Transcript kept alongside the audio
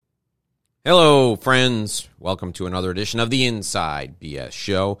Hello, friends. Welcome to another edition of the Inside BS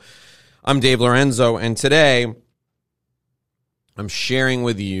Show. I'm Dave Lorenzo, and today I'm sharing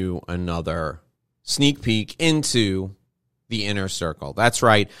with you another sneak peek into the inner circle. That's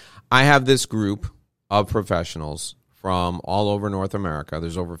right. I have this group of professionals from all over North America.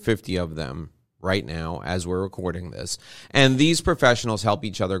 There's over 50 of them right now as we're recording this. And these professionals help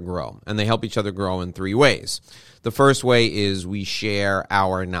each other grow. And they help each other grow in three ways. The first way is we share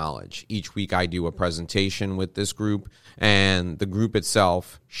our knowledge. Each week I do a presentation with this group, and the group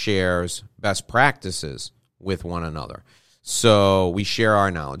itself shares best practices with one another. So we share our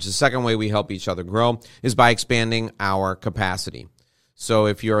knowledge. The second way we help each other grow is by expanding our capacity. So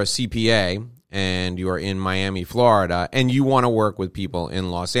if you're a CPA and you're in Miami, Florida, and you want to work with people in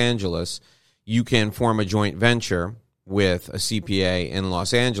Los Angeles, you can form a joint venture with a CPA in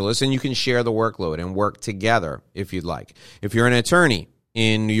Los Angeles, and you can share the workload and work together if you'd like. If you're an attorney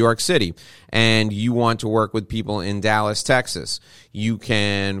in New York City and you want to work with people in Dallas, Texas, you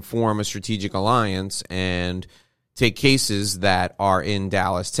can form a strategic alliance and take cases that are in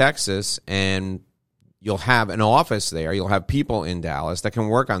Dallas, Texas, and you'll have an office there. You'll have people in Dallas that can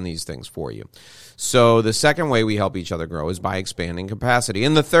work on these things for you. So the second way we help each other grow is by expanding capacity.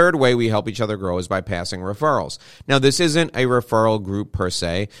 And the third way we help each other grow is by passing referrals. Now, this isn't a referral group per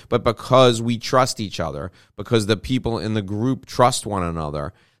se, but because we trust each other, because the people in the group trust one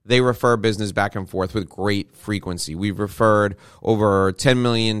another, they refer business back and forth with great frequency. We've referred over $10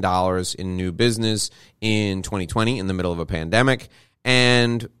 million in new business in 2020 in the middle of a pandemic,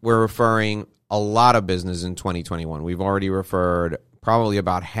 and we're referring a lot of business in 2021. We've already referred probably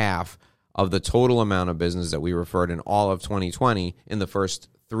about half of the total amount of business that we referred in all of 2020 in the first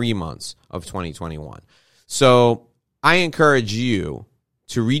 3 months of 2021. So I encourage you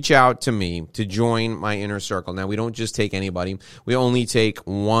to reach out to me to join my inner circle. Now, we don't just take anybody. We only take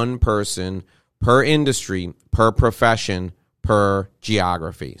one person per industry, per profession, per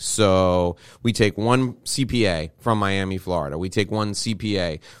geography. So we take one CPA from Miami, Florida. We take one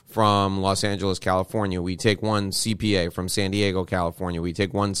CPA from Los Angeles, California. We take one CPA from San Diego, California. We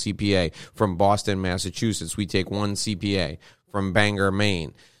take one CPA from Boston, Massachusetts. We take one CPA from Bangor,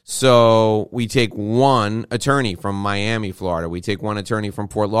 Maine. So we take one attorney from Miami, Florida. We take one attorney from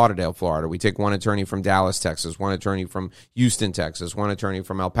Fort Lauderdale, Florida. We take one attorney from Dallas, Texas, one attorney from Houston, Texas, one attorney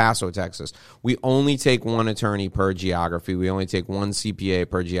from El Paso, Texas. We only take one attorney per geography. We only take one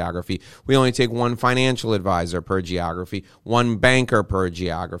CPA per geography. We only take one financial advisor per geography, one banker per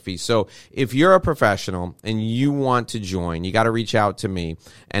geography. So if you're a professional and you want to join, you got to reach out to me.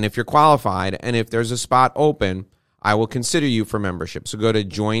 And if you're qualified and if there's a spot open, I will consider you for membership. So go to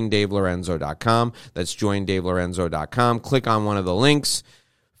joindavelorenzo.com. That's joindavelorenzo.com. Click on one of the links,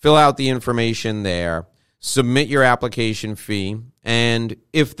 fill out the information there, submit your application fee, and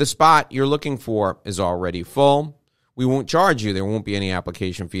if the spot you're looking for is already full, we won't charge you. There won't be any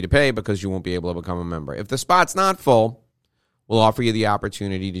application fee to pay because you won't be able to become a member. If the spot's not full, we'll offer you the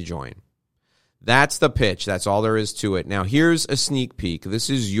opportunity to join. That's the pitch. That's all there is to it. Now, here's a sneak peek. This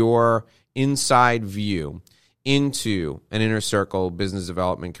is your inside view into an inner circle business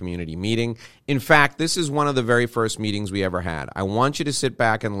development community meeting. In fact, this is one of the very first meetings we ever had. I want you to sit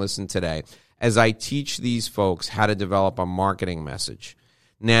back and listen today as I teach these folks how to develop a marketing message.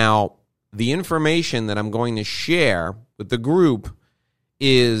 Now, the information that I'm going to share with the group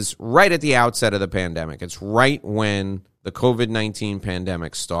is right at the outset of the pandemic. It's right when the COVID-19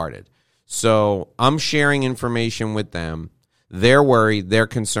 pandemic started. So I'm sharing information with them. They're worried, they're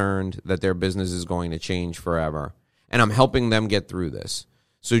concerned that their business is going to change forever, and I'm helping them get through this.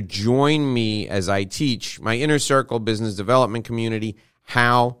 So join me as I teach my inner circle business development community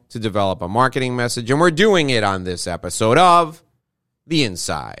how to develop a marketing message, and we're doing it on this episode of The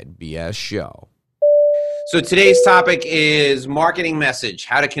Inside BS Show. So today's topic is marketing message,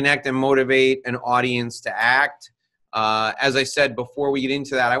 how to connect and motivate an audience to act. As I said before we get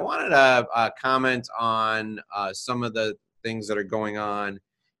into that, I wanted to comment on some of the things that are going on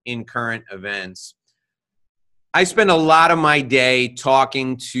in current events. I spend a lot of my day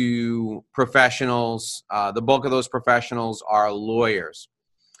talking to professionals. The bulk of those professionals are lawyers.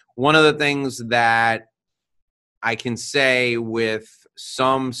 One of the things that I can say with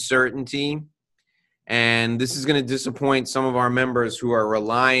some certainty, and this is going to disappoint some of our members who are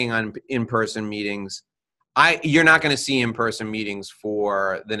relying on in-person meetings, you're not going to see in-person meetings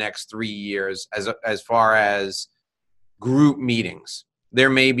for the next 3 years as far as group meetings.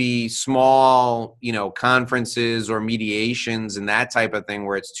 There may be small, conferences or mediations and that type of thing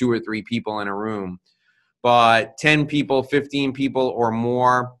where it's 2 or 3 people in a room. But 10 people, 15 people or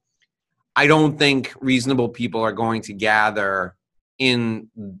more, I don't think reasonable people are going to gather in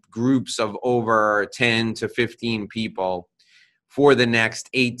groups of over 10 to 15 people for the next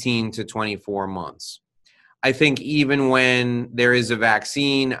 18 to 24 months. I think even when there is a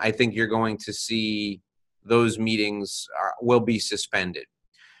vaccine, I think you're going to see those meetings will be suspended.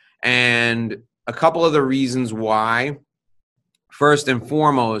 And a couple of the reasons why: first and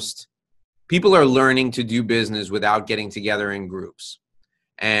foremost, people are learning to do business without getting together in groups.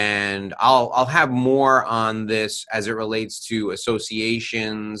 And I'll have more on this as it relates to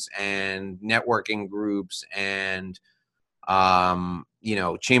associations and networking groups and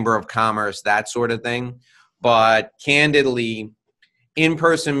Chamber of Commerce, that sort of thing. But candidly,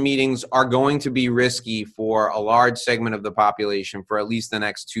 in-person meetings are going to be risky for a large segment of the population for at least the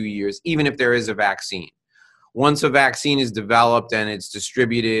next 2 years, even if there is a vaccine. Once a vaccine is developed and it's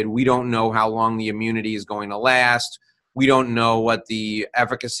distributed, we don't know how long the immunity is going to last. We don't know what the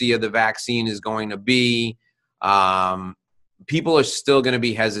efficacy of the vaccine is going to be. People are still going to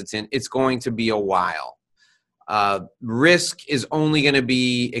be hesitant. It's going to be a while. Risk is only going to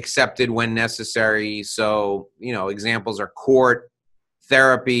be accepted when necessary. So, examples are court,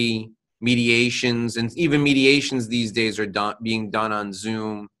 therapy, mediations, and even mediations these days are being done on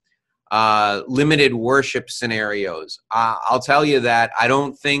Zoom. Limited worship scenarios. I'll tell you that I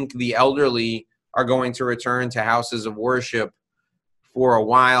don't think the elderly are going to return to houses of worship for a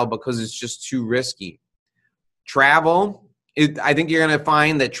while because it's just too risky. Travel, I think you're going to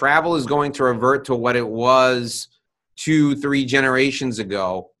find that travel is going to revert to what it was 2-3 generations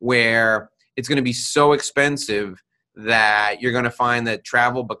ago, where it's going to be so expensive that you're going to find that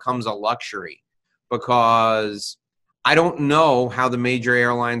travel becomes a luxury, because I don't know how the major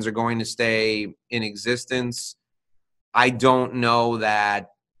airlines are going to stay in existence. I don't know that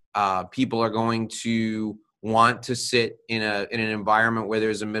people are going to want to sit in an environment where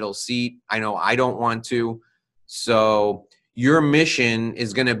there's a middle seat. I know I don't want to. So your mission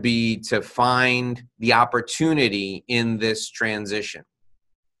is going to be to find the opportunity in this transition.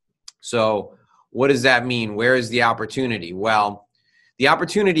 So what does that mean? Where is the opportunity? Well, the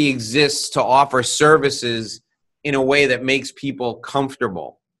opportunity exists to offer services in a way that makes people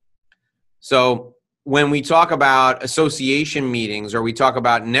comfortable. So when we talk about association meetings or we talk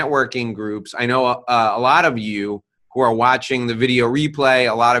about networking groups, I know a lot of you who are watching the video replay,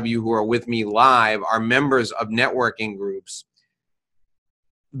 a lot of you who are with me live are members of networking groups.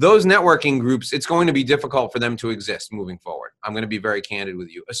 Those networking groups, it's going to be difficult for them to exist moving forward. I'm going to be very candid with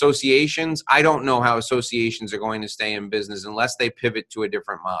you. Associations, I don't know how associations are going to stay in business unless they pivot to a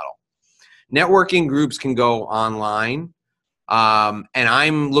different model. Networking groups can go online, and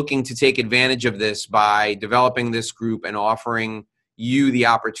I'm looking to take advantage of this by developing this group and offering you the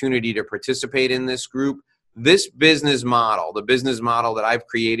opportunity to participate in this group. This business model, the business model that I've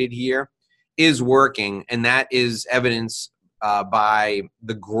created here, is working, and that is evidenced by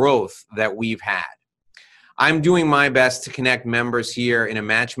the growth that we've had. I'm doing my best to connect members here in a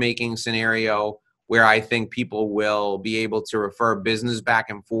matchmaking scenario where I think people will be able to refer business back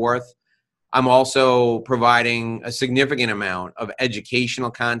and forth. I'm also providing a significant amount of educational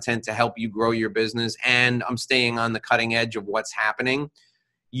content to help you grow your business, and I'm staying on the cutting edge of what's happening.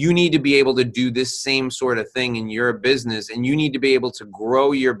 You need to be able to do this same sort of thing in your business, and you need to be able to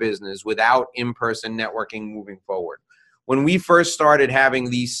grow your business without in-person networking moving forward. When we first started having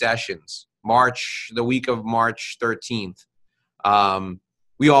these sessions, the week of March 13th,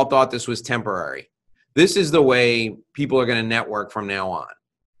 we all thought this was temporary. This is the way people are going to network from now on.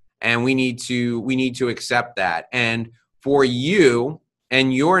 And we need to accept that. And for you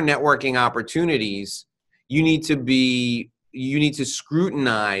and your networking opportunities, you need to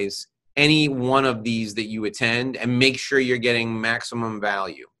scrutinize any one of these that you attend and make sure you're getting maximum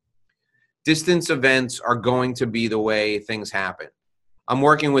value. Distance events are going to be the way things happen. I'm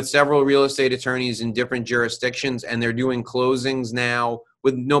working with several real estate attorneys in different jurisdictions, and they're doing closings now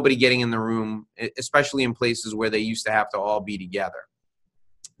with nobody getting in the room, especially in places where they used to have to all be together.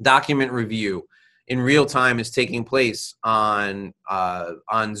 Document review in real time is taking place on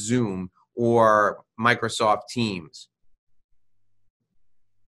Zoom or Microsoft Teams.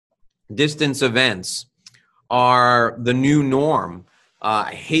 Distance events are the new norm.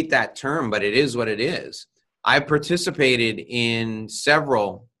 I hate that term, but it is what it is. I've participated in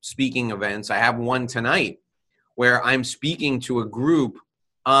several speaking events. I have one tonight where I'm speaking to a group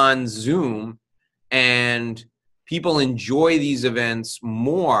on Zoom, and people enjoy these events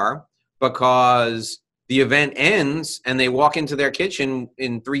more because the event ends and they walk into their kitchen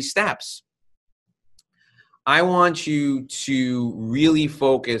in 3 steps. I want you to really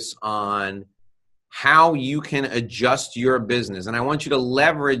focus on how you can adjust your business. And I want you to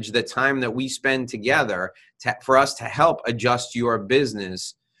leverage the time that we spend together for us to help adjust your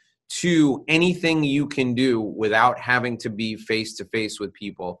business to anything you can do without having to be face to face with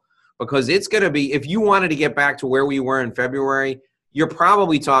people. Because it's going to be, if you wanted to get back to where we were in February, you're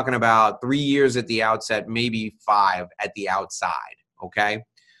probably talking about 3 years at the outset, maybe 5 at the outside. Okay.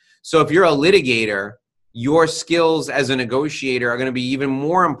 So if you're a litigator, your skills as a negotiator are going to be even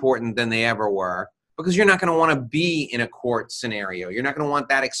more important than they ever were, because you're not going to want to be in a court scenario. You're not going to want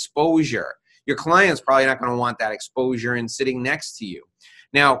that exposure. Your client's probably not going to want that exposure in sitting next to you.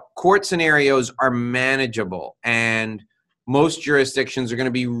 Now, court scenarios are manageable, and most jurisdictions are going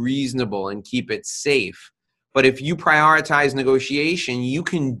to be reasonable and keep it safe. But if you prioritize negotiation, you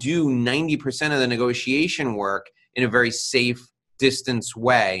can do 90% of the negotiation work in a very safe, distance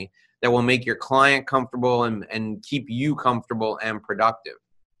way that will make your client comfortable and keep you comfortable and productive.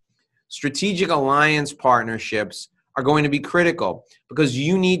 Strategic alliance partnerships are going to be critical because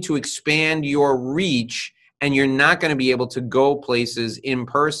you need to expand your reach, and you're not going to be able to go places in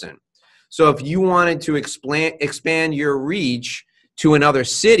person. So if you wanted to expand your reach to another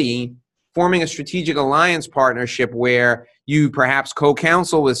city, forming a strategic alliance partnership where you perhaps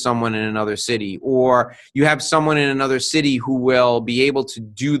co-counsel with someone in another city, or you have someone in another city who will be able to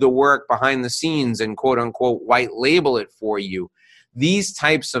do the work behind the scenes and quote unquote white label it for you. These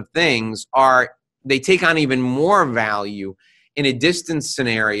types of things they take on even more value in a distance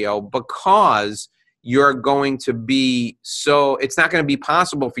scenario, because you're going to be it's not going to be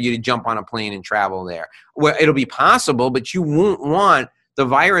possible for you to jump on a plane and travel there. Well, it'll be possible, but you won't want the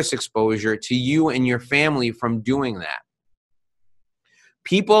virus exposure to you and your family from doing that.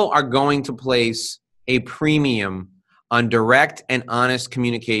 People are going to place a premium on direct and honest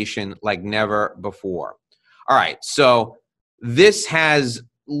communication like never before. All right, so this has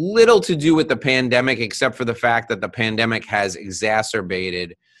little to do with the pandemic, except for the fact that the pandemic has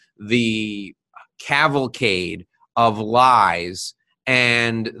exacerbated the cavalcade of lies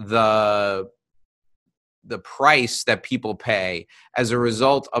and the price that people pay as a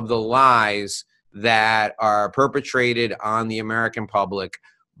result of the lies that are perpetrated on the American public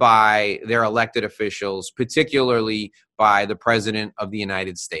by their elected officials, particularly by the President of the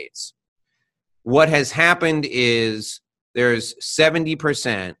United States. What has happened is there's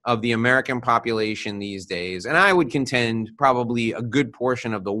 70% of the American population these days, and I would contend probably a good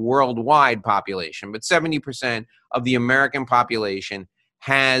portion of the worldwide population, but 70% of the American population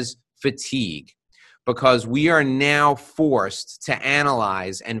has fatigue, because we are now forced to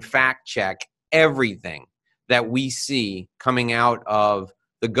analyze and fact check everything that we see coming out of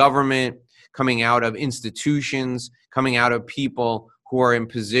the government, coming out of institutions, coming out of people who are in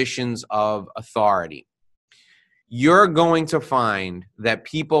positions of authority. You're going to find that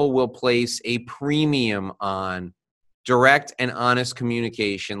people will place a premium on direct and honest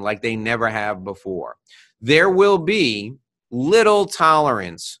communication like they never have before. There will be little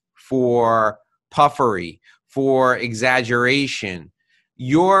tolerance for puffery, for exaggeration.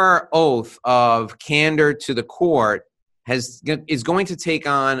 Your oath of candor to the court is going to take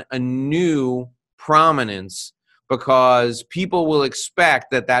on a new prominence, because people will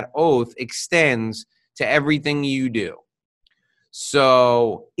expect that oath extends to everything you do.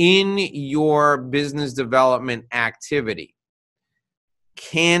 So in your business development activity,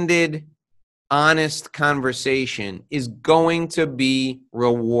 candid, honest conversation is going to be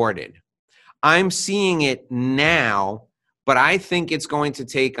rewarded. I'm seeing it now, but I think it's going to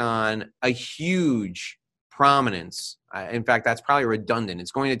take on a huge prominence. In fact, that's probably redundant.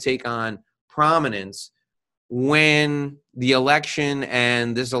 It's going to take on prominence when the election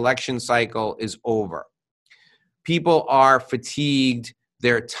and this election cycle is over. People are fatigued.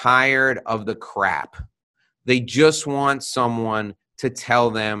 They're tired of the crap. They just want someone to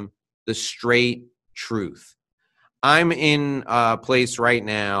tell them the straight truth. I'm in a place right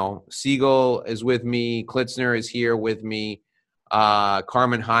now. Siegel is with me. Klitzner is here with me.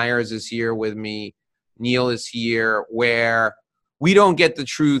 Carmen Hires is here with me. Neil is here, where we don't get the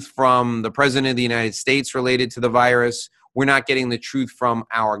truth from the President of the United States related to the virus. We're not getting the truth from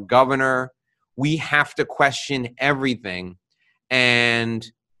our governor. We have to question everything. And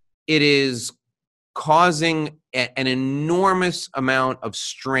it is causing an enormous amount of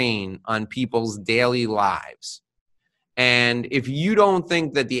strain on people's daily lives. And if you don't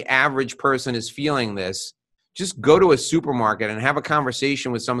think that the average person is feeling this, just go to a supermarket and have a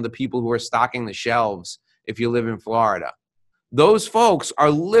conversation with some of the people who are stocking the shelves if you live in Florida. Those folks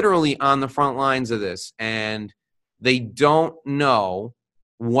are literally on the front lines of this, and they don't know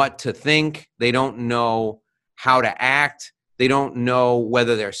what to think. They don't know how to act. They don't know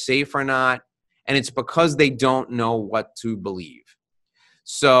whether they're safe or not. And it's because they don't know what to believe.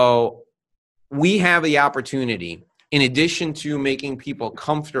 So we have the opportunity, in addition to making people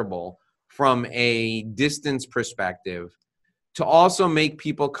comfortable from a distance perspective, to also make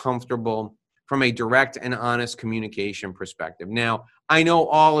people comfortable from a direct and honest communication perspective. Now, I know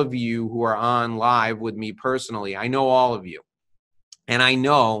all of you who are on live with me personally. I know all of you. And I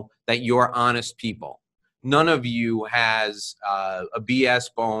know that you're honest people. None of you has a BS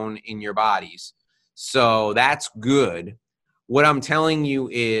bone in your bodies. So that's good. What I'm telling you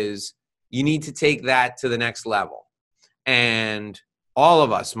is you need to take that to the next level. And all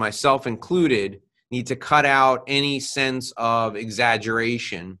of us, myself included, need to cut out any sense of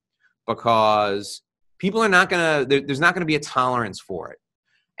exaggeration, because people are not going to, there's not going to be a tolerance for it.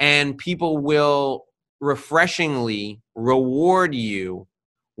 And people will refreshingly reward you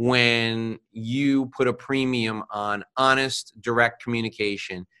when you put a premium on honest, direct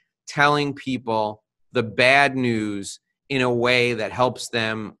communication, telling people the bad news in a way that helps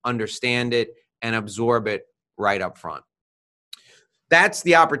them understand it and absorb it right up front. That's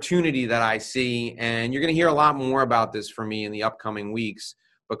the opportunity that I see, and you're going to hear a lot more about this from me in the upcoming weeks,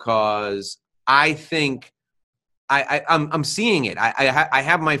 because I think I'm seeing it. I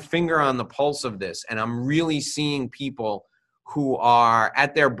have my finger on the pulse of this, and I'm really seeing people who are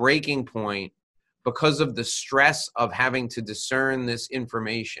at their breaking point because of the stress of having to discern this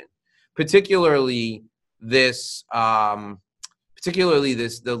information, particularly the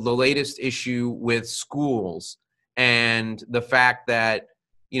latest issue with schools, and the fact that,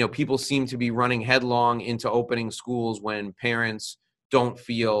 you know, people seem to be running headlong into opening schools when parents don't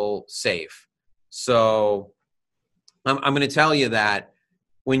feel safe. So I'm going to tell you that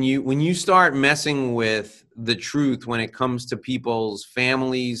when you start messing with the truth when it comes to people's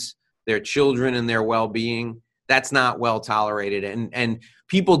families, their children, and their well-being, that's not well tolerated. And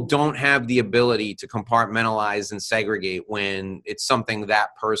people don't have the ability to compartmentalize and segregate when it's something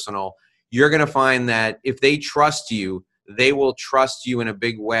that personal. You're going to find that if they trust you, they will trust you in a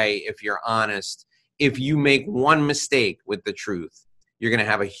big way if you're honest. If you make one mistake with the truth, you're going to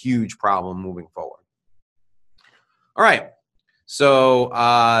have a huge problem moving forward. All right. So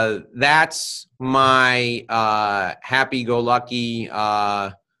that's my happy-go-lucky,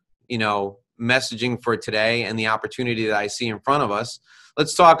 messaging for today and the opportunity that I see in front of us.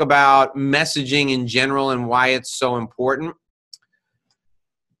 Let's talk about messaging in general and why it's so important.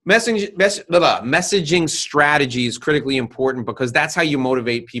 Messaging strategy is critically important because that's how you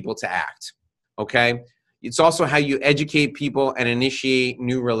motivate people to act, okay? It's also how you educate people and initiate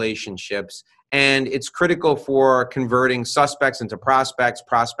new relationships. And it's critical for converting suspects into prospects,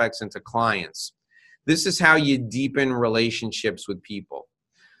 prospects into clients. This is how you deepen relationships with people.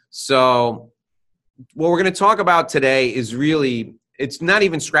 So what we're going to talk about today is really, it's not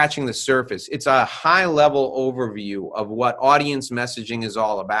even scratching the surface. It's a high-level overview of what audience messaging is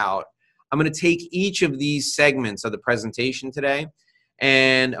all about. I'm going to take each of these segments of the presentation today,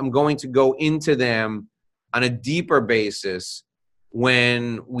 and I'm going to go into them on a deeper basis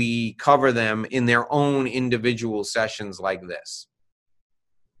when we cover them in their own individual sessions like this.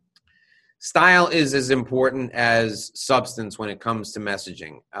 Style is as important as substance when it comes to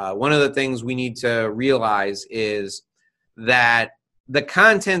messaging. One of the things we need to realize is that the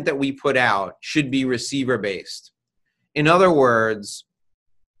content that we put out should be receiver-based. In other words,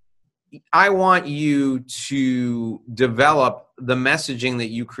 I want you to develop the messaging that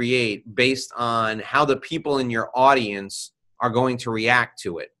you create based on how the people in your audience are going to react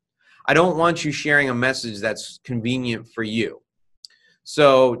to it. I don't want you sharing a message that's convenient for you.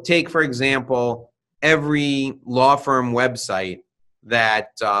 So take, for example, every law firm website that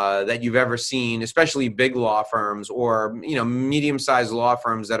you've ever seen, especially big law firms or medium-sized law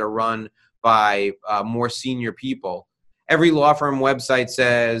firms that are run by more senior people. Every law firm website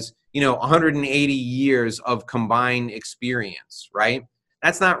says 180 years of combined experience, right?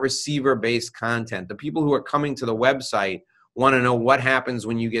 That's not receiver-based content. The people who are coming to the website want to know what happens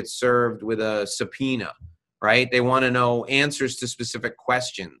when you get served with a subpoena, right? They want to know answers to specific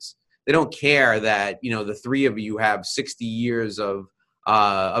questions. They don't care that, the three of you have 60 years of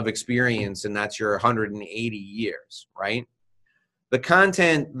experience and that's your 180 years, right? The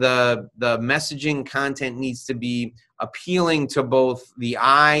content, the messaging content needs to be appealing to both the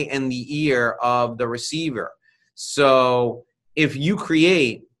eye and the ear of the receiver. So if you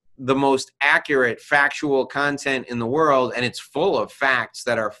create the most accurate factual content in the world and it's full of facts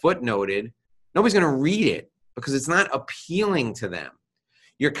that are footnoted, nobody's going to read it because it's not appealing to them.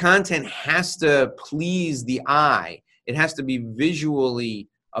 Your content has to please the eye. It has to be visually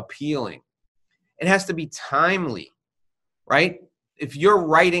appealing. It has to be timely, right? If you're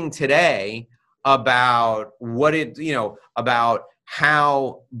writing today about about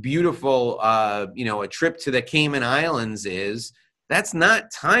how beautiful, a trip to the Cayman Islands is. That's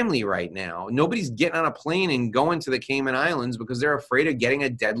not timely right now. Nobody's getting on a plane and going to the Cayman Islands because they're afraid of getting a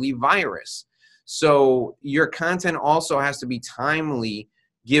deadly virus. So your content also has to be timely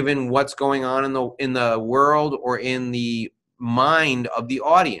given what's going on in the world or in the mind of the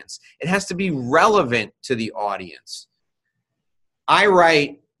audience. It has to be relevant to the audience. I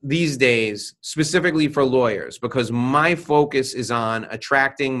write these days specifically for lawyers because my focus is on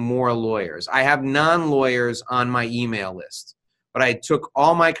attracting more lawyers. I have non-lawyers on my email list, but I took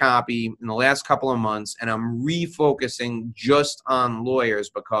all my copy in the last couple of months and I'm refocusing just on lawyers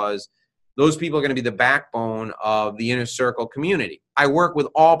because those people are going to be the backbone of the inner circle community. I work with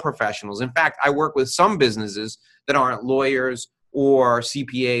all professionals. In fact, I work with some businesses that aren't lawyers or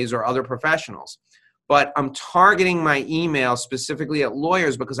CPAs or other professionals. But I'm targeting my email specifically at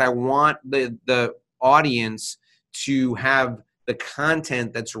lawyers because I want the audience to have the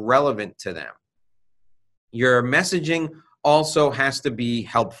content that's relevant to them. Your messaging also has to be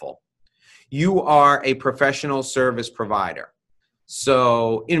helpful. You are a professional service provider.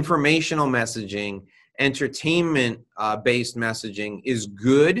 So informational messaging, entertainment-based messaging is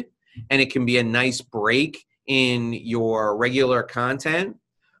good, and it can be a nice break in your regular content.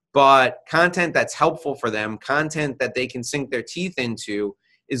 But content that's helpful for them, content that they can sink their teeth into,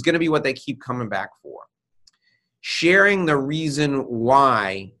 is going to be what they keep coming back for. Sharing the reason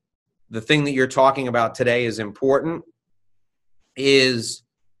why the thing that you're talking about today is important is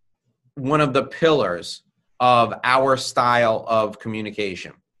one of the pillars of our style of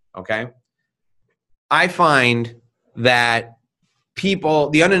communication, okay? I find that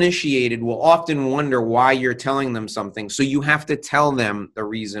people, the uninitiated, will often wonder why you're telling them something, so you have to tell them the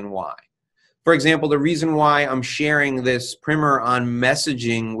reason why. For example, the reason why I'm sharing this primer on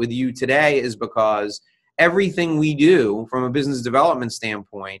messaging with you today is because everything we do from a business development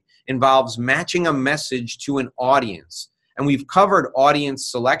standpoint involves matching a message to an audience. And we've covered audience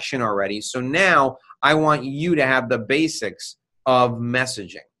selection already, so now I want you to have the basics of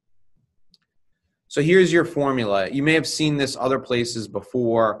messaging. So here's your formula. You may have seen this other places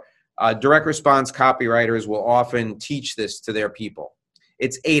before. Direct response copywriters will often teach this to their people.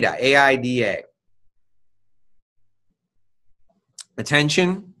 It's AIDA, A-I-D-A.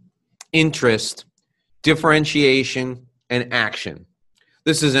 Attention, interest, differentiation, and action.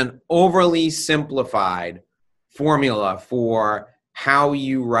 This is an overly simplified formula for how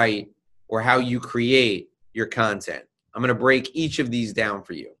you write or how you create your content. I'm going to break each of these down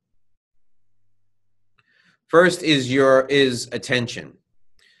for you. First is attention.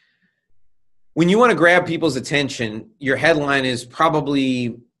 When you want to grab people's attention, your headline is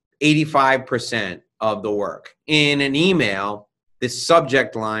probably 85% of the work. In an email, this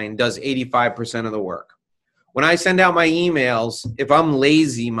subject line does 85% of the work. When I send out my emails, if I'm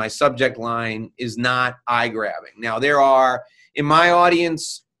lazy, my subject line is not eye-grabbing. Now, in my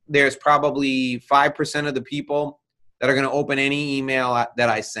audience, there's probably 5% of the people that are going to open any email that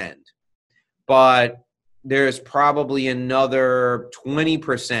I send. But there's probably another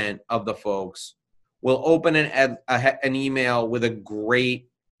 20% of the folks will open an email with a great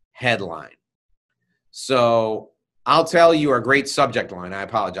headline. So I'll tell you a great subject line. I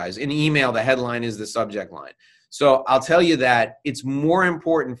apologize. In email, the headline is the subject line. So I'll tell you that it's more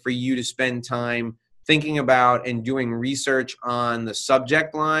important for you to spend time thinking about and doing research on the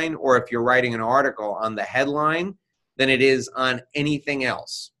subject line, or if you're writing an article, on the headline, than it is on anything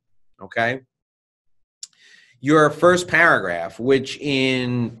else, okay? Your first paragraph, which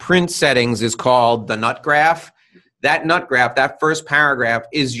in print settings is called the nut graph, that first paragraph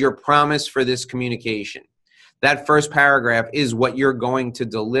is your promise for this communication. That first paragraph is what you're going to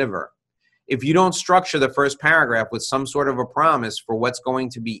deliver. If you don't structure the first paragraph with some sort of a promise for what's going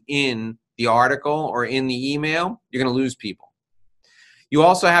to be in the article or in the email, you're going to lose people. You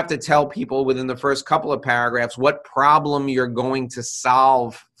also have to tell people within the first couple of paragraphs what problem you're going to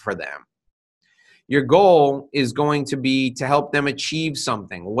solve for them. Your goal is going to be to help them achieve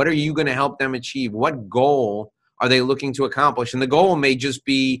something. What are you going to help them achieve? What goal are they looking to accomplish? And the goal may just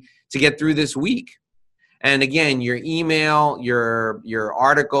be to get through this week. And again, your email, your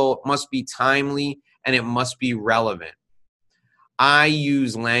article must be timely and it must be relevant. I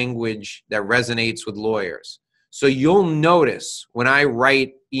use language that resonates with lawyers. So you'll notice when I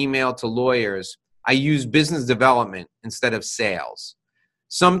write email to lawyers, I use business development instead of sales.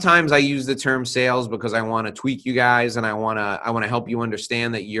 Sometimes I use the term sales because I want to tweak you guys and I want to help you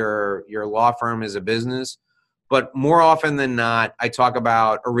understand that your law firm is a business. But more often than not, I talk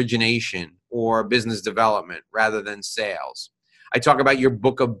about origination or business development rather than sales. I talk about your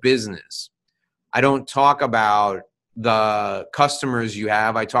book of business. I don't talk about the customers you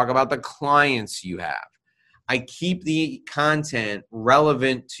have. I talk about the clients you have. I keep the content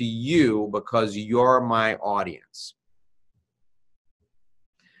relevant to you because you're my audience.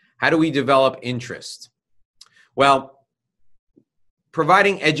 How do we develop interest? Well,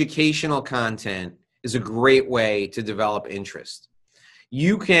 providing educational content is a great way to develop interest.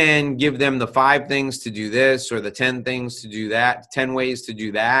 You can give them the 5 things to do this or the 10 things to do that, 10 ways to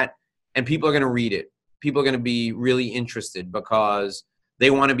do that, and people are going to read it. People are going to be really interested because they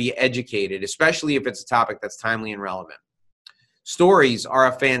want to be educated, especially if it's a topic that's timely and relevant. Stories are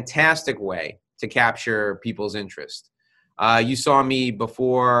a fantastic way to capture people's interest. You saw me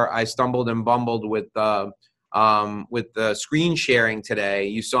before I stumbled and bumbled with the screen sharing today.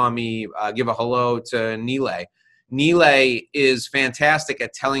 You saw me give a hello to Nile. Nile is fantastic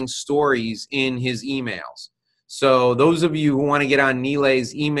at telling stories in his emails. So those of you who want to get on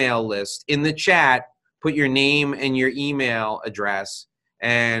Nile's email list, in the chat, put your name and your email address,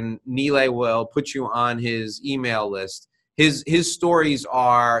 and Nile will put you on his email list. His stories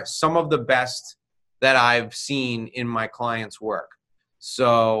are some of the best that I've seen in my clients' work.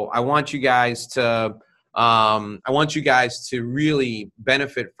 So I want you guys to really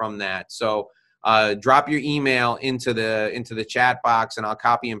benefit from that. So drop your email into the chat box, and I'll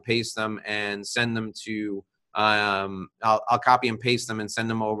copy and paste them and send them to I'll copy and paste them and send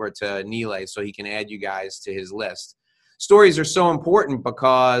them over to Nile so he can add you guys to his list. Stories are so important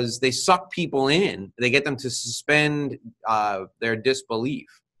because they suck people in. They get them to suspend their disbelief.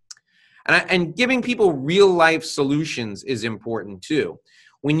 And giving people real life solutions is important too.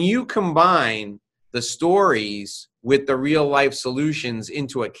 When you combine the stories with the real life solutions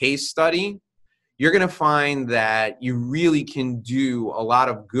into a case study, you're going to find that you really can do a lot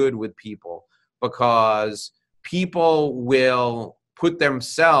of good with people, because people will put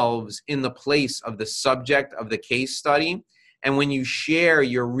themselves in the place of the subject of the case study. And when you share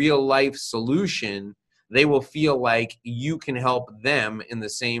your real life solution, they will feel like you can help them in the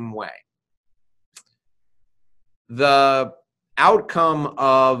same way. The outcome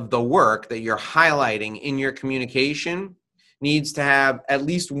of the work that you're highlighting in your communication needs to have at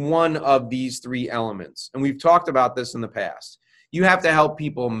least one of these 3 elements. And we've talked about this in the past. You have to help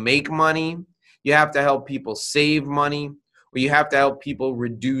people make money, you have to help people save money, or you have to help people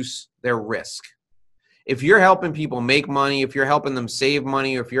reduce their risk. If you're helping people make money, if you're helping them save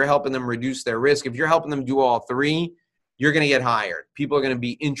money, or if you're helping them reduce their risk, if you're helping them do all 3, you're going to get hired. People are going to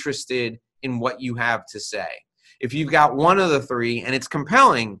be interested in what you have to say. If you've got one of the 3 and it's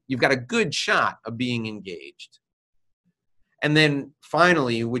compelling, you've got a good shot of being engaged. And then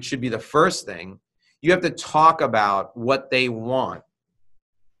finally, which should be the first thing, you have to talk about what they want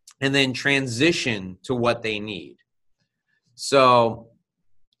and then transition to what they need. So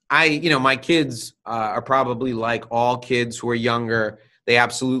my kids are probably like all kids who are younger. They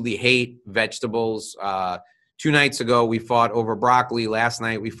absolutely hate vegetables. 2 nights ago, we fought over broccoli. Last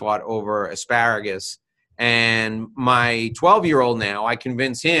night, we fought over asparagus. And my 12-year-old now, I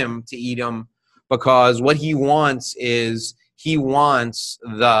convince him to eat them because what he wants is he wants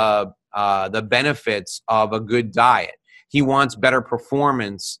the benefits of a good diet. He wants better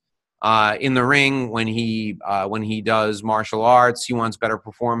performance in the ring when he does martial arts. He wants better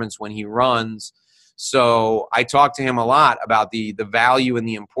performance when he runs. So I talk to him a lot about the value and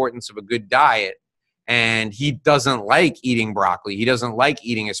the importance of a good diet. And he doesn't like eating broccoli. He doesn't like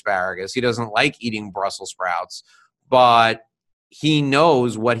eating asparagus. He doesn't like eating Brussels sprouts. But he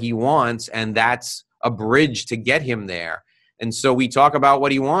knows what he wants, and that's a bridge to get him there. And so we talk about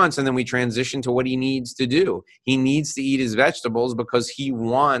what he wants, and then we transition to what he needs to do. He needs to eat his vegetables because he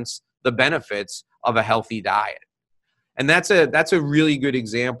wants the benefits of a healthy diet. And that's a really good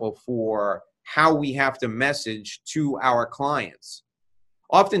example for how we have to message to our clients.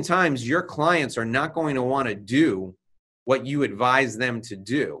 Oftentimes, your clients are not going to want to do what you advise them to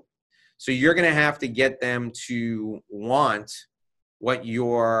do. So you're going to have to get them to want what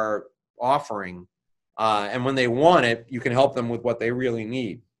you're offering. And when they want it, you can help them with what they really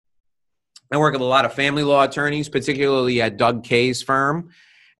need. I work with a lot of family law attorneys, particularly at Doug Kaye's firm.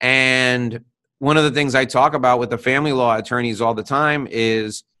 And one of the things I talk about with the family law attorneys all the time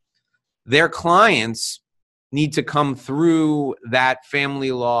is their clients need to come through that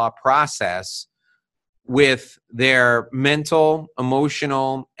family law process with their mental,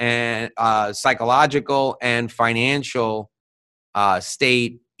 emotional, and psychological and financial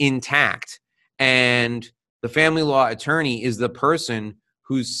state intact. And the family law attorney is the person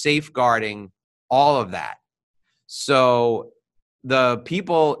who's safeguarding all of that. So the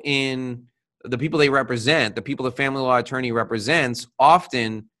people they represent, the people the family law attorney represents,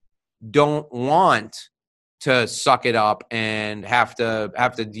 often don't want to suck it up and have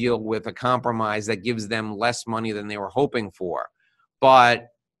to deal with a compromise that gives them less money than they were hoping for. But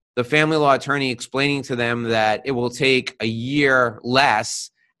the family law attorney explaining to them that it will take a year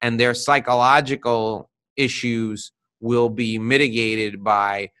less and their psychological issues will be mitigated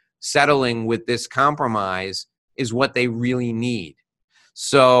by settling with this compromise is what they really need.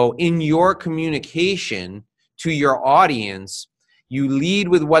 So in your communication to your audience, you lead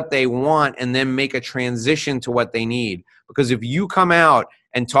with what they want and then make a transition to what they need. Because if you come out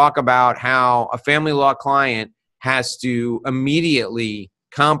and talk about how a family law client has to immediately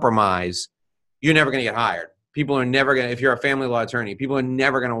compromise, you're never going to get hired. People are never going to, if you're a family law attorney, people are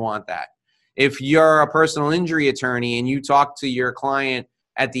never going to want that. If you're a personal injury attorney and you talk to your client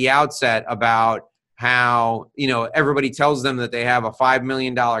at the outset about how, everybody tells them that they have a $5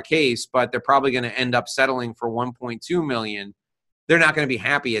 million case, but they're probably going to end up settling for $1.2 million, they're not going to be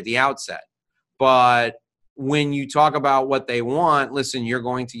happy at the outset. But when you talk about what they want, listen, you're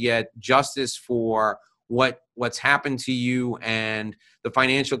going to get justice for what's happened to you, and the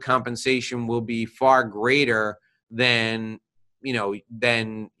financial compensation will be far greater than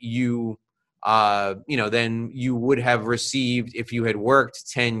you would have received if you had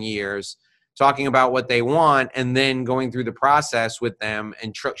worked 10 years. Talking about what they want and then going through the process with them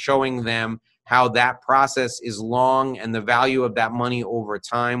and showing them how that process is long and the value of that money over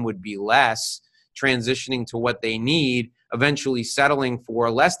time would be less, transitioning to what they need, eventually settling for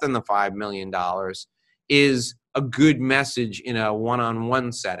less than the $5 million, is a good message in a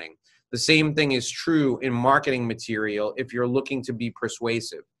one-on-one setting. The same thing is true in marketing material if you're looking to be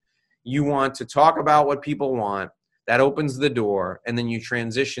persuasive. You want to talk about what people want, that opens the door, and then you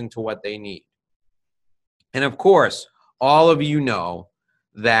transition to what they need. And of course, all of you know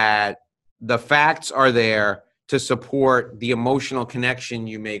that the facts are there to support the emotional connection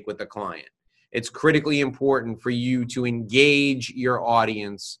you make with the client. It's critically important for you to engage your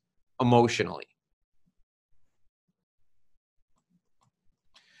audience emotionally.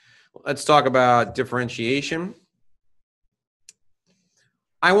 Let's talk about differentiation.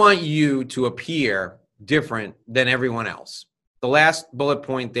 I want you to appear different than everyone else. The last bullet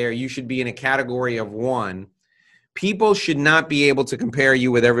point there, you should be in a category of one. People should not be able to compare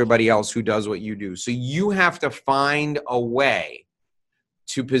you with everybody else who does what you do. So you have to find a way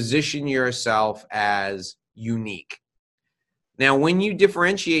to position yourself as unique. Now, when you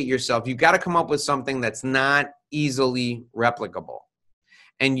differentiate yourself, you've got to come up with something that's not easily replicable.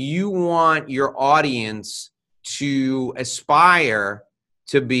 And you want your audience to aspire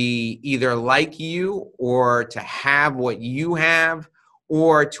to be either like you or to have what you have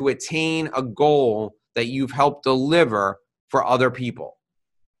or to attain a goal that you've helped deliver for other people.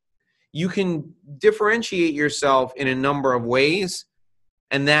 You can differentiate yourself in a number of ways,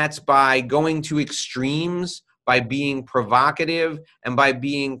 and that's by going to extremes, by being provocative, and by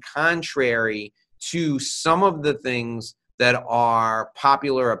being contrary to some of the things that are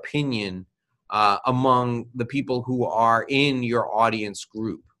popular opinion among the people who are in your audience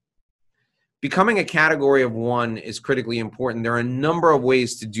group. Becoming a category of one is critically important. There are a number of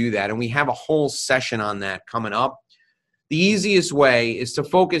ways to do that, and we have a whole session on that coming up. The easiest way is to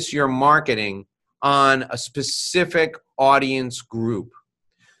focus your marketing on a specific audience group.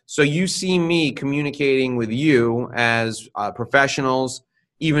 So you see me communicating with you as professionals.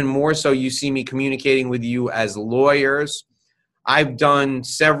 Even more so, you see me communicating with you as lawyers. I've done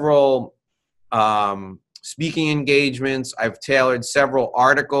several speaking engagements. I've tailored several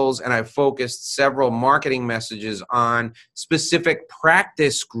articles, and I've focused several marketing messages on specific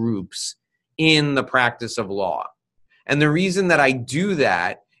practice groups in the practice of law. And the reason that I do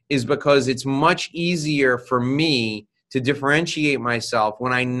that is because it's much easier for me to differentiate myself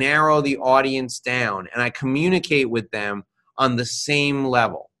when I narrow the audience down and I communicate with them on the same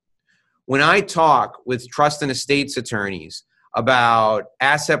level. When I talk with trust and estates attorneys about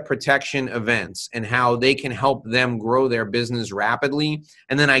asset protection events and how they can help them grow their business rapidly,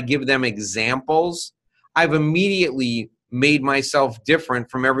 and then I give them examples, I've immediately made myself different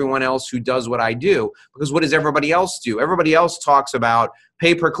from everyone else who does what I do. Because what does everybody else do? Everybody else talks about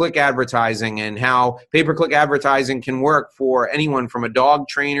pay-per-click advertising and how pay-per-click advertising can work for anyone from a dog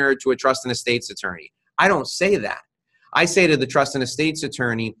trainer to a trust and estates attorney. I don't say that. I say to the trust and estates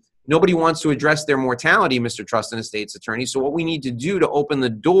attorney, nobody wants to address their mortality, Mr. Trust and Estates Attorney. So what we need to do to open the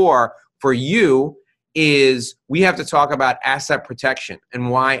door for you is we have to talk about asset protection and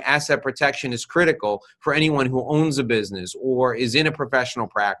why asset protection is critical for anyone who owns a business or is in a professional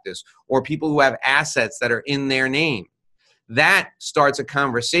practice or people who have assets that are in their name. That starts a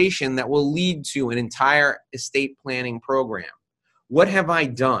conversation that will lead to an entire estate planning program. What have I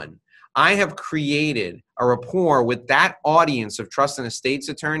done? I have created a rapport with that audience of trust and estates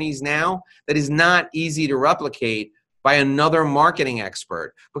attorneys now that is not easy to replicate by another marketing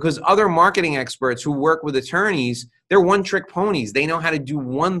expert, because other marketing experts who work with attorneys, they're one-trick ponies. They know how to do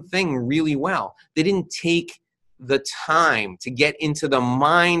one thing really well. They didn't take the time to get into the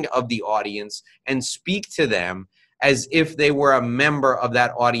mind of the audience and speak to them as if they were a member of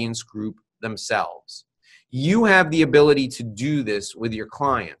that audience group themselves. You have the ability to do this with your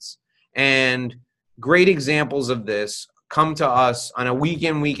clients. And great examples of this come to us on a week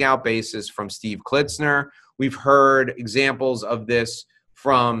in, week out basis from Steve Klitzner. We've heard examples of this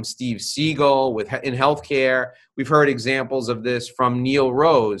from Steve Siegel in healthcare. We've heard examples of this from Neil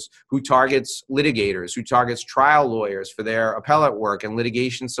Rose, who targets litigators, who targets trial lawyers for their appellate work and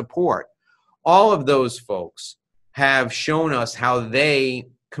litigation support. All of those folks have shown us how they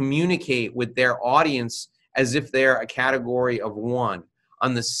communicate with their audience as if they're a category of one,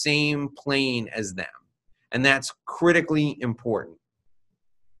 on the same plane as them. And that's critically important.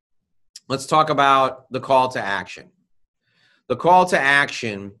 Let's talk about the call to action. The call to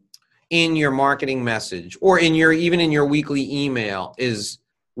action in your marketing message or even in your weekly email is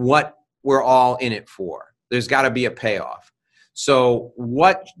what we're all in it for. There's got to be a payoff. So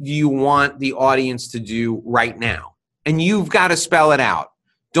what do you want the audience to do right now? And you've got to spell it out.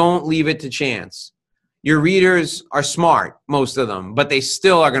 Don't leave it to chance. Your readers are smart, most of them, but they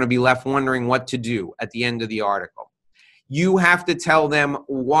still are going to be left wondering what to do at the end of the article. You have to tell them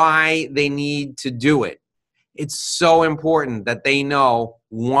why they need to do it. It's so important that they know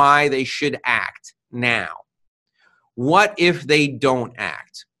why they should act now. What if they don't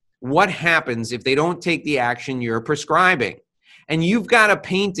act? What happens if they don't take the action you're prescribing? And you've got to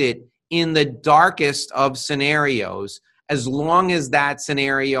paint it in the darkest of scenarios, as long as that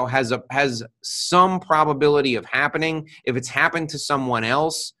scenario has some probability of happening. If it's happened to someone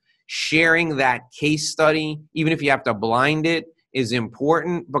else, sharing that case study, even if you have to blind it, is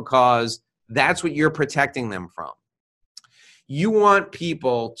important, because that's what you're protecting them from. You want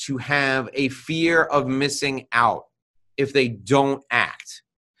people to have a fear of missing out if they don't act.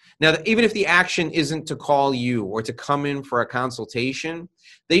 Now, even if the action isn't to call you or to come in for a consultation,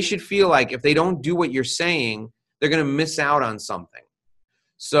 they should feel like if they don't do what you're saying, they're going to miss out on something.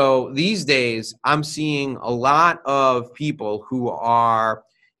 So these days, I'm seeing a lot of people who are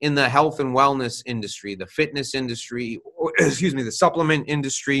in the health and wellness industry, the fitness industry, or the supplement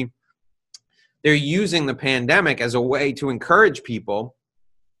industry. They're using the pandemic as a way to encourage people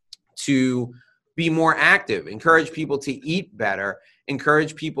to be more active, encourage people to eat better,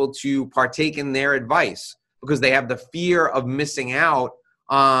 encourage people to partake in their advice, because they have the fear of missing out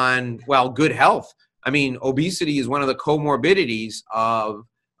on, good health. I mean, obesity is one of the comorbidities of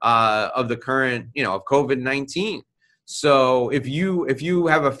the current, of COVID-19. So if you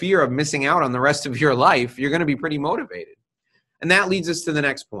have a fear of missing out on the rest of your life, you're going to be pretty motivated. And that leads us to the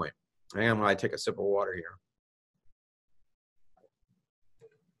next point. Hang on while I take a sip of water here.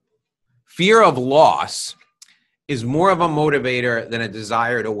 Fear of loss is more of a motivator than a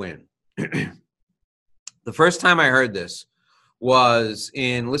desire to win. The first time I heard this was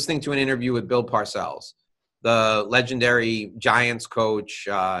in listening to an interview with Bill Parcells, the legendary Giants coach,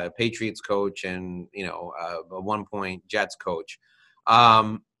 Patriots coach, and at one point Jets coach.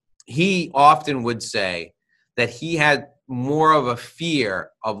 He often would say that he had more of a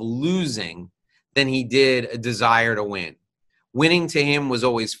fear of losing than he did a desire to win. Winning to him was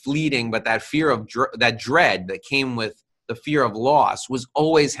always fleeting, but that fear of that dread that came with the fear of loss was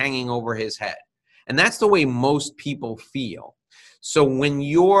always hanging over his head. And that's the way most people feel. So when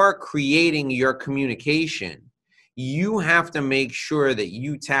you're creating your communication, you have to make sure that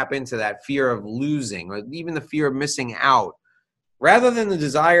you tap into that fear of losing, or even the fear of missing out, rather than the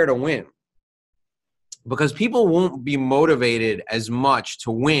desire to win. Because people won't be motivated as much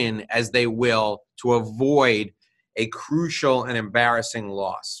to win as they will to avoid a crucial and embarrassing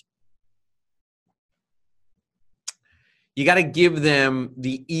loss. You got to give them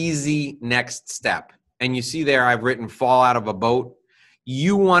the easy next step. And you see there, I've written fall out of a boat.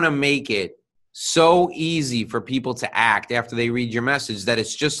 You want to make it so easy for people to act after they read your message that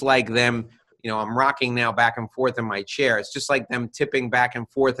it's just like them, I'm rocking now back and forth in my chair. It's just like them tipping back and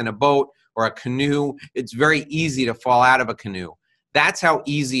forth in a boat or a canoe. It's very easy to fall out of a canoe. That's how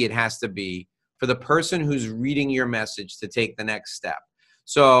easy it has to be for the person who's reading your message to take the next step.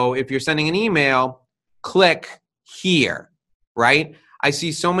 So if you're sending an email, click here, right? I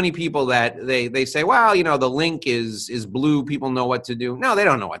see so many people that they say, the link is blue. People know what to do. No, they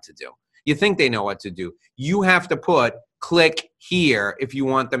don't know what to do. You think they know what to do. You have to put click here if you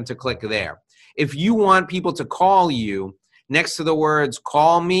want them to click there. If you want people to call you, next to the words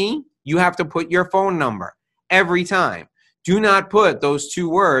call me, you have to put your phone number every time. Do not put those 2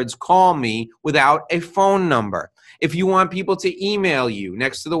 words, call me, without a phone number. If you want people to email you,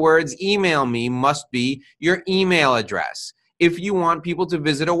 next to the words email me must be your email address. If you want people to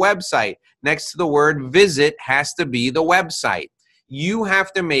visit a website, next to the word visit has to be the website. You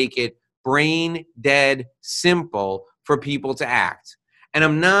have to make it brain dead simple for people to act. And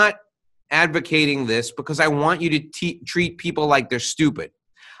I'm not advocating this because I want you to treat people like they're stupid.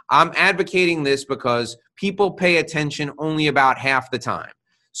 I'm advocating this because people pay attention only about half the time.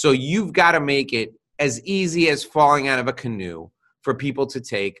 So you've got to make it as easy as falling out of a canoe for people to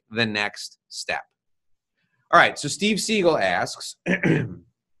take the next step. All right, so Steve Siegel asks,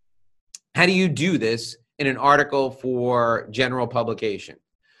 how do you do this in an article for general publication?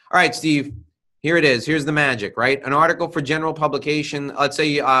 All right, Steve, here it is. Here's the magic, right? An article for general publication, let's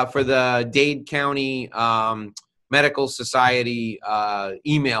say for the Dade County Medical Society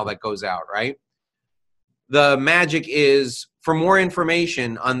email that goes out, right? The magic is, for more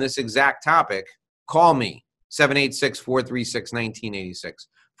information on this exact topic, call me, 786-436-1986.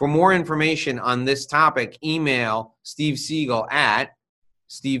 For more information on this topic, email Steve Siegel at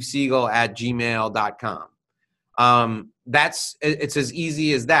stevesiegel@gmail.com. It's as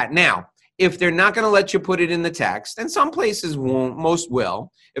easy as that. Now, if they're not going to let you put it in the text, and some places won't, most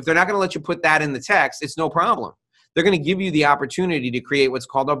will, if they're not going to let you put that in the text, it's no problem. They're going to give you the opportunity to create what's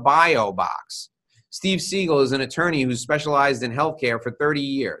called a bio box. Steve Siegel is an attorney who's specialized in healthcare for 30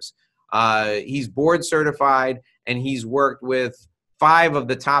 years. He's board certified, and he's worked with 5 of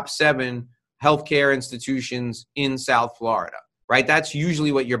the top 7 healthcare institutions in South Florida, right? That's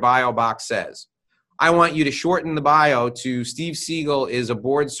usually what your bio box says. I want you to shorten the bio to Steve Siegel is a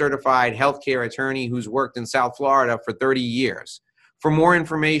board certified healthcare attorney who's worked in South Florida for 30 years. For more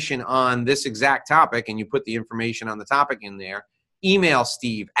information on this exact topic, and you put the information on the topic in there, email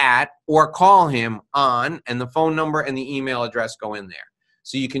Steve at or call him on, and the phone number and the email address go in there.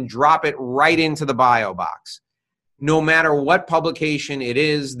 So you can drop it right into the bio box. No matter what publication it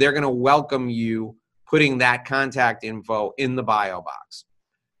is, they're going to welcome you putting that contact info in the bio box.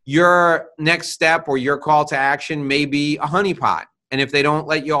 Your next step or your call to action may be a honeypot. And if they don't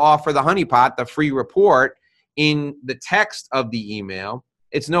let you offer the honeypot, the free report, in the text of the email,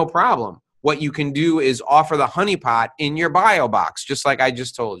 it's no problem. What you can do is offer the honeypot in your bio box, just like I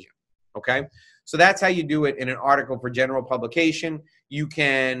just told you. Okay? So that's how you do it in an article for general publication. You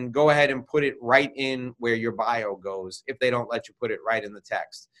can go ahead and put it right in where your bio goes if they don't let you put it right in the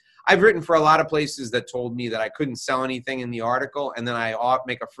text. I've written for a lot of places that told me that I couldn't sell anything in the article, and then I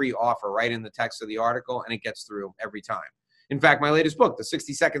make a free offer right in the text of the article, and it gets through every time. In fact, my latest book, The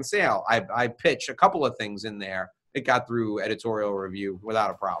 60-Second Sale, I pitched a couple of things in there. It got through editorial review without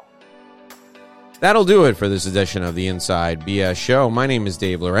a problem. That'll do it for this edition of the Inside BS Show. My name is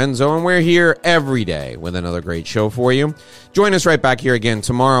Dave Lorenzo, and we're here every day with another great show for you. Join us right back here again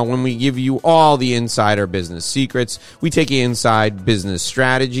tomorrow when we give you all the insider business secrets. We take you inside business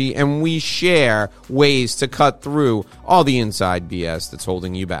strategy, and we share ways to cut through all the inside BS that's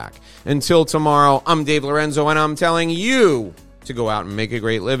holding you back. Until tomorrow, I'm Dave Lorenzo, and I'm telling you to go out and make a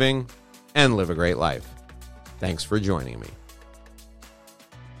great living and live a great life. Thanks for joining me.